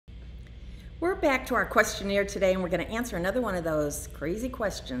We're back to our questionnaire today, and we're going to answer another one of those crazy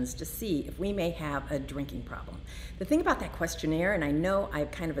questions to see if we may have a drinking problem. The thing about that questionnaire, and I know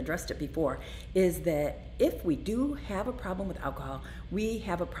I've kind of addressed it before, is that if we do have a problem with alcohol, we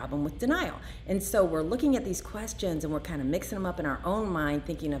have a problem with denial. And so we're looking at these questions and we're kind of mixing them up in our own mind,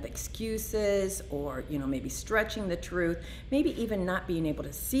 thinking of excuses or, maybe stretching the truth, maybe even not being able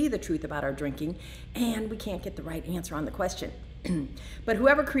to see the truth about our drinking, and we can't get the right answer on the question. But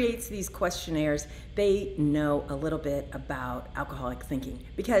whoever creates these questionnaires, they know a little bit about alcoholic thinking,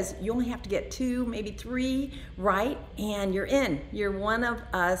 because you only have to get 2, maybe 3 right, and you're in. You're one of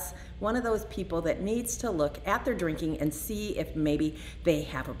us, one of those people that needs to look at their drinking and see if maybe they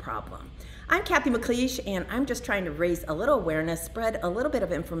have a problem. I'm Cathy McLeish, and I'm just trying to raise a little awareness, spread a little bit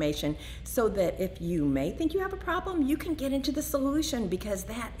of information, so that if you may think you have a problem, you can get into the solution, because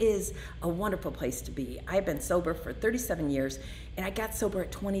that is a wonderful place to be. I've been sober for 37 years, and I got sober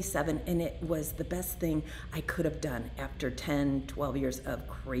at 27, and it was the best thing I could have done after 10, 12 years of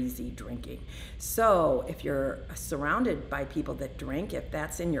crazy drinking. So if you're surrounded by people that drink, if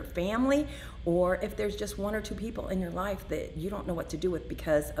that's in your family, or if there's just 1 or 2 people in your life that you don't know what to do with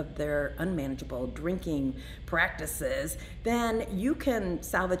because of their unmanageable drinking practices, then you can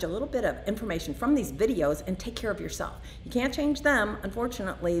salvage a little bit of information from these videos and take care of yourself. You can't change them.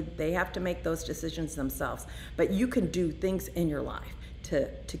 Unfortunately, they have to make those decisions themselves, but you can do things in your life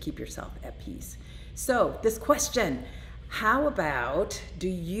to keep yourself at peace. So this question, how about, do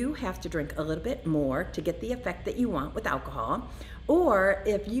you have to drink a little bit more to get the effect that you want with alcohol? Or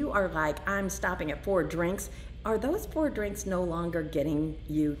if you are like, I'm stopping at 4 drinks, are those 4 drinks no longer getting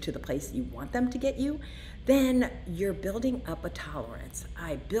you to the place you want them to get you? Then you're building up a tolerance.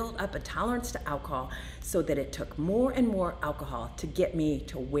 I built up a tolerance to alcohol so that it took more and more alcohol to get me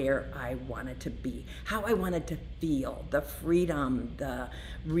to where I wanted to be, how I wanted to feel, the freedom, the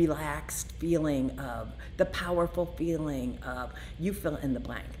relaxed feeling of, the powerful feeling of, you fill in the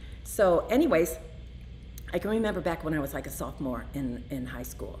blank. So anyways, I can remember back when I was like a sophomore in high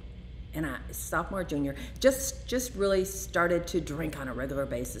school, and sophomore, junior, just really started to drink on a regular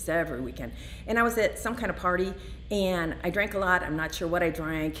basis every weekend. And I was at some kind of party, and I drank a lot. I'm not sure what I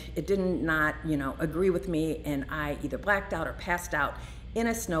drank. It did not, agree with me, and I either blacked out or passed out in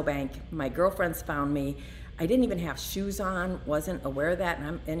a snowbank. My girlfriends found me. I didn't even have shoes on, wasn't aware of that,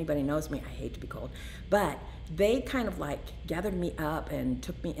 and anybody knows me, I hate to be cold. But they kind of like gathered me up and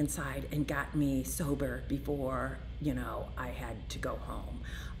took me inside and got me sober before, I had to go home,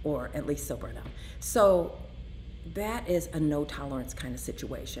 or at least sober enough. So that is a no tolerance kind of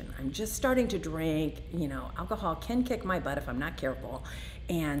situation. I'm just starting to drink, alcohol can kick my butt if I'm not careful.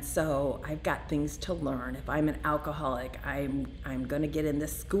 And so I've got things to learn. If I'm an alcoholic, I'm gonna get in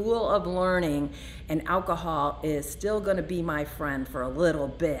this school of learning, and alcohol is still gonna be my friend for a little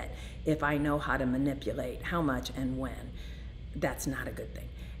bit if I know how to manipulate how much and when. That's not a good thing.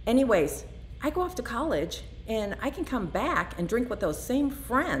 Anyways, I go off to college, and I can come back and drink with those same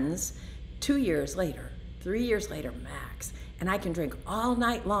friends 2 years later, 3 years later max, and I can drink all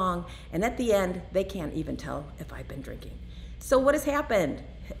night long, and at the end, they can't even tell if I've been drinking. So what has happened?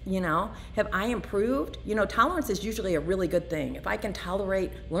 Have I improved? Tolerance is usually a really good thing. If I can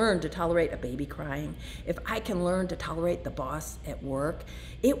learn to tolerate a baby crying, if I can learn to tolerate the boss at work,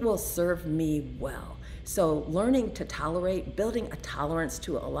 it will serve me well. So learning to tolerate, building a tolerance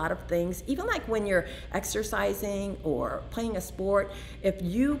to a lot of things, even like when you're exercising or playing a sport, if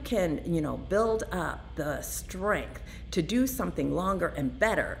you can, build up the strength to do something longer and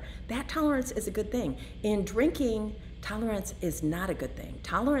better, that tolerance is a good thing. In drinking, tolerance is not a good thing.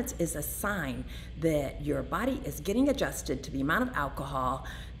 Tolerance is a sign that your body is getting adjusted to the amount of alcohol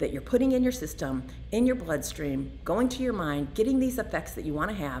that you're putting in your system, in your bloodstream, going to your mind, getting these effects that you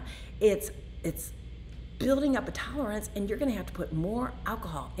want to have. It's building up a tolerance, and you're going to have to put more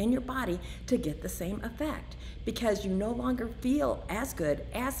alcohol in your body to get the same effect, because you no longer feel as good,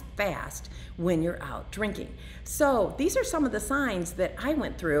 as fast when you're out drinking. So these are some of the signs that I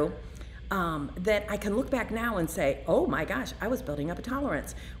went through that I can look back now and say, oh my gosh, I was building up a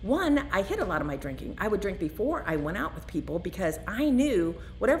tolerance. One, I hid a lot of my drinking. I would drink before I went out with people, because I knew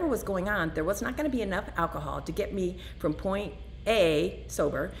whatever was going on, there was not going to be enough alcohol to get me from point A,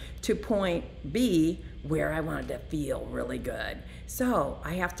 sober, to point B, where I wanted to feel really good. So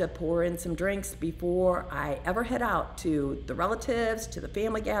I have to pour in some drinks before I ever head out to the relatives, to the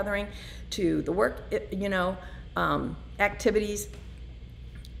family gathering, to the work, activities.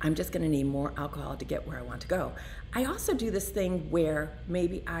 I'm just gonna need more alcohol to get where I want to go. I also do this thing where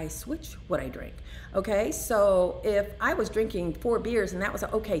maybe I switch what I drink, okay? So if I was drinking 4 beers and that was an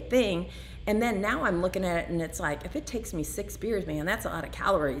okay thing, And then now I'm looking at it and it's like, if it takes me 6 beers, man, that's a lot of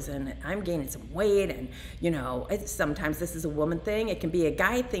calories and I'm gaining some weight. And, you know, sometimes this is a woman thing. It can be a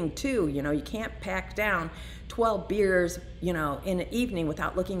guy thing too. You know, you can't pack down 12 beers, you know, in an evening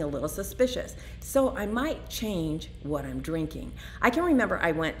without looking a little suspicious. So I might change what I'm drinking. I can remember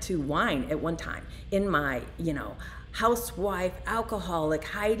I went to wine at one time in my, you know, housewife, alcoholic,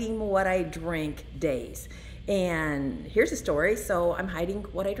 hiding what I drink days. And here's a story. So I'm hiding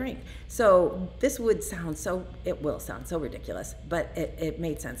what I drink. So this would sound so, it will sound so ridiculous, but it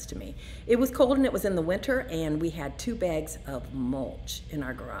made sense to me. It was cold and it was in the winter and we had 2 bags of mulch in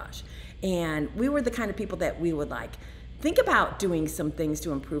our garage. And we were the kind of people that we would like think about doing some things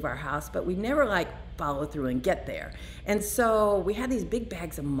to improve our house, but we never like follow through and get there. And so we had these big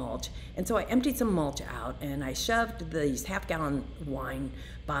bags of mulch. And so I emptied some mulch out and I shoved these half-gallon wine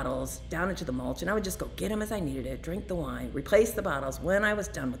bottles down into the mulch, and I would just go get them as I needed it, drink the wine, replace the bottles when I was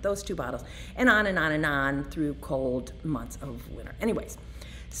done with those 2 bottles, and on and on and on through cold months of winter. Anyways,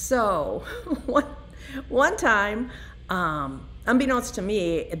 so one time, unbeknownst to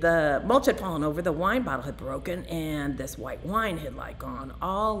me, the mulch had fallen over, the wine bottle had broken, and this white wine had like gone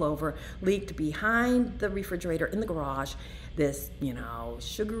all over, leaked behind the refrigerator in the garage, this, you know,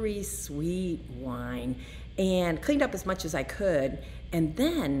 sugary, sweet wine, and cleaned up as much as I could. And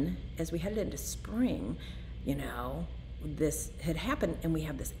then, as we headed into spring, you know, this had happened and we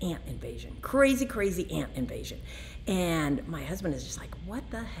have this ant invasion, crazy ant invasion. And my husband is just like, what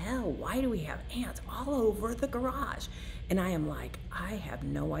the hell? Why do we have ants all over the garage? And I am like, I have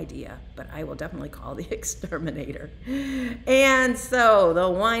no idea, but I will definitely call the exterminator. And so the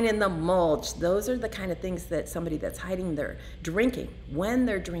wine and the mulch, those are the kind of things that somebody that's hiding their drinking, when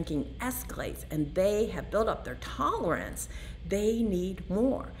their drinking escalates and they have built up their tolerance, they need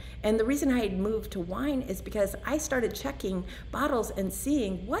more. And the reason I had moved to wine is because I started checking bottles and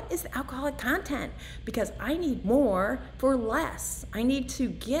seeing what is the alcoholic content, because I need more for less. I need to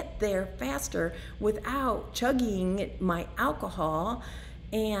get there faster without chugging my alcohol.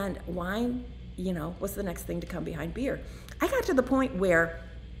 And wine, you know, was the next thing to come behind beer. I got to the point where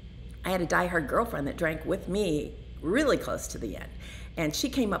I had a diehard girlfriend that drank with me really close to the end. And she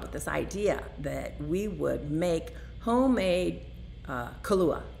came up with this idea that we would make homemade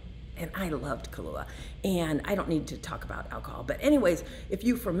Kahlua. And I loved Kahlua. And I don't need to talk about alcohol. But anyways, if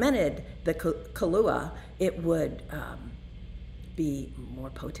you fermented the Kahlua, it would be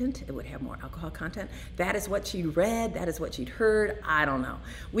more potent. It would have more alcohol content. That is what she'd read. That is what she'd heard. I don't know.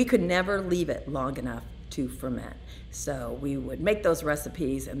 We could never leave it long enough to ferment. So we would make those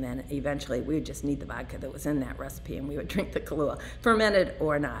recipes, and then eventually we would just need the vodka that was in that recipe, and we would drink the Kahlua, fermented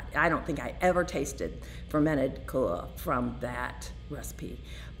or not. I don't think I ever tasted fermented Kahlua from that recipe.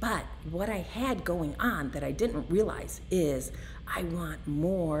 But what I had going on that I didn't realize is I want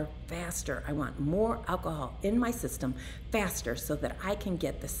more faster. I want more alcohol in my system faster so that I can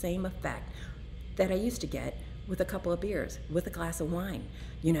get the same effect that I used to get with a couple of beers, with a glass of wine.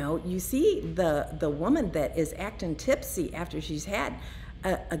 You know, you see the woman that is acting tipsy after she's had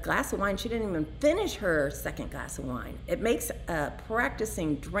a glass of wine. She didn't even finish her second glass of wine. It makes a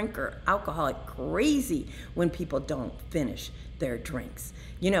practicing drinker, alcoholic, crazy when people don't finish their drinks.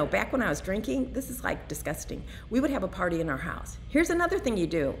 You know, back when I was drinking, this is like disgusting. We would have a party in our house. Here's another thing you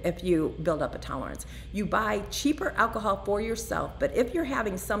do if you build up a tolerance. You buy cheaper alcohol for yourself, but if you're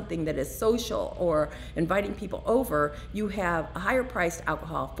having something that is social or inviting people over, you have a higher priced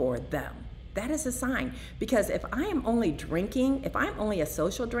alcohol for them. That is a sign, because if I am only drinking, if I'm only a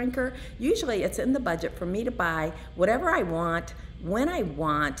social drinker, usually it's in the budget for me to buy whatever I want, when I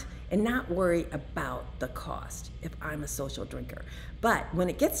want, and not worry about the cost if I'm a social drinker. But when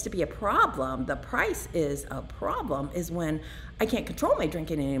it gets to be a problem, the price is a problem, is when I can't control my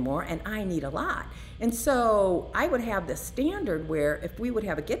drinking anymore and I need a lot. And so I would have this standard where if we would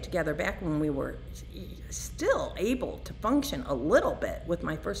have a get together back when we were still able to function a little bit with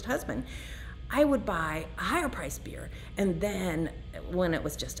my first husband, I would buy a higher priced beer. And then when it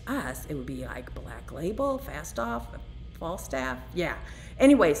was just us, it would be like Black Label, Fast Off, Falstaff, yeah.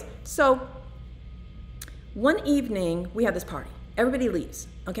 Anyways, so one evening we had this party. Everybody leaves,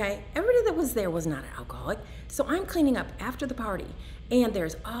 okay? Everybody that was there was not an alcoholic. So I'm cleaning up after the party, and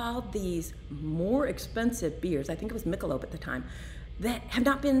there's all these more expensive beers, I think it was Michelob at the time, that have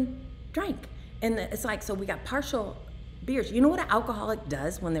not been drank. And it's like, so we got partial beers. You know what an alcoholic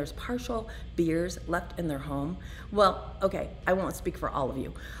does when there's partial beers left in their home? Well, okay, I won't speak for all of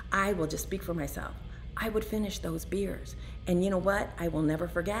you. I will just speak for myself. I would finish those beers. And you know what I will never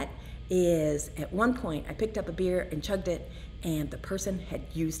forget is at one point I picked up a beer and chugged it, and the person had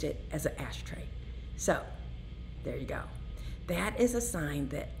used it as an ashtray. So there you go. that is a sign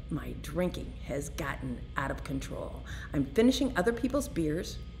that my drinking has gotten out of control. I'm finishing other people's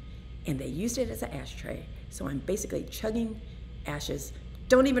beers, and they used it as an ashtray, so I'm basically chugging ashes.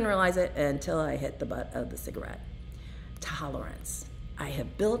 Don't even realize it until I hit the butt of the cigarette. Tolerance. I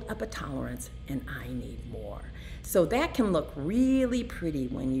have built up a tolerance, and I need more. So that can look really pretty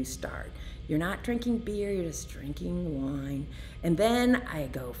when you start. You're not drinking beer, you're just drinking wine. And then I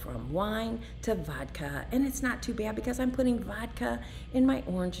go from wine to vodka, and it's not too bad because I'm putting vodka in my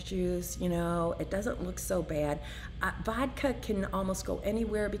orange juice, you know, it doesn't look so bad. Vodka can almost go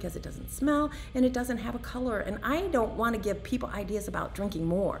anywhere because it doesn't smell and it doesn't have a color. And I don't want to give people ideas about drinking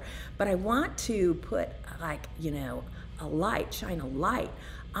more, but I want to put, like, you know, shine a light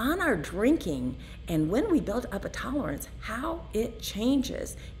on our drinking, and when we build up a tolerance, how it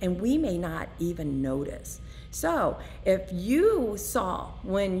changes, and we may not even notice. So if you saw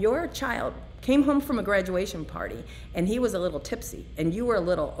when your child came home from a graduation party and he was a little tipsy and you were a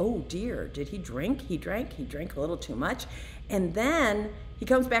little, oh dear, did he drink? He drank a little too much. And then he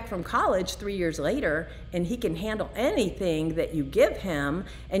comes back from college 3 years later and he can handle anything that you give him,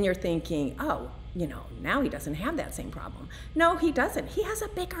 and you're thinking, oh, you know, now he doesn't have that same problem. No, he doesn't. He has a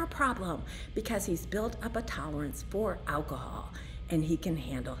bigger problem because he's built up a tolerance for alcohol and he can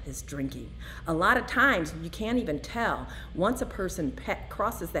handle his drinking. A lot of times you can't even tell once a person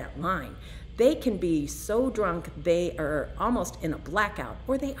crosses that line. They can be so drunk they are almost in a blackout,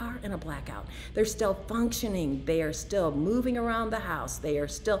 or they are in a blackout. They're still functioning. They are still moving around the house. They are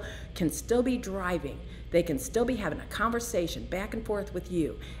can still be driving. They can still be having a conversation back and forth with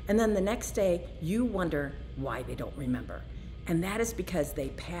you. And then the next day, you wonder why they don't remember. And that is because they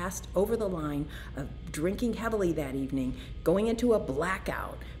passed over the line of drinking heavily that evening, going into a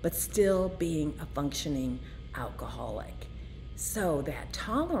blackout, but still being a functioning alcoholic. So that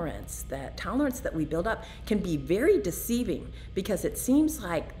tolerance that we build up can be very deceiving because it seems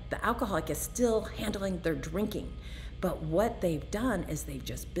like the alcoholic is still handling their drinking. But what they've done is they've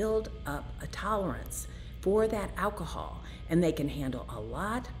just built up a tolerance for that alcohol, and they can handle a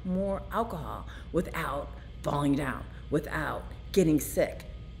lot more alcohol without falling down, without getting sick,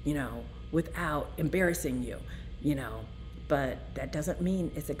 you know, without embarrassing you, you know, but that doesn't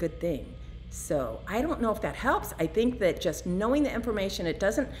mean it's a good thing. So I don't know if that helps. I think that just knowing the information, it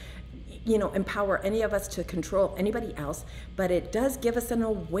doesn't, you know, empower any of us to control anybody else, but it does give us an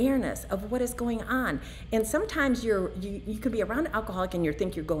awareness of what is going on. And sometimes you could be around an alcoholic and you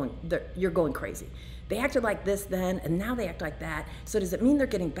think you're going crazy. They acted like this then, and now they act like that. So does it mean they're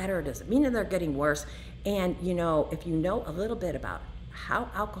getting better, or does it mean that they're getting worse? And you know, if you know a little bit about how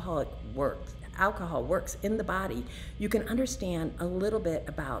alcohol works in the body, you can understand a little bit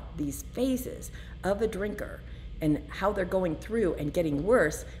about these phases of a drinker and how they're going through and getting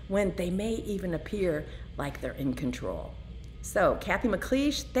worse when they may even appear like they're in control. So, Cathy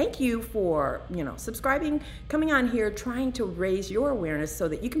McLeish, thank you for, you know, subscribing, coming on here, trying to raise your awareness so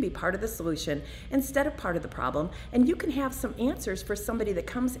that you can be part of the solution instead of part of the problem, and you can have some answers for somebody that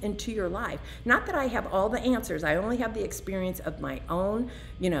comes into your life. Not that I have all the answers. I only have the experience of my own,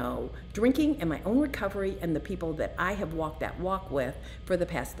 you know, drinking and my own recovery and the people that I have walked that walk with for the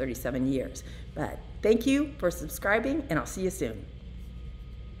past 37 years. But thank you for subscribing, and I'll see you soon.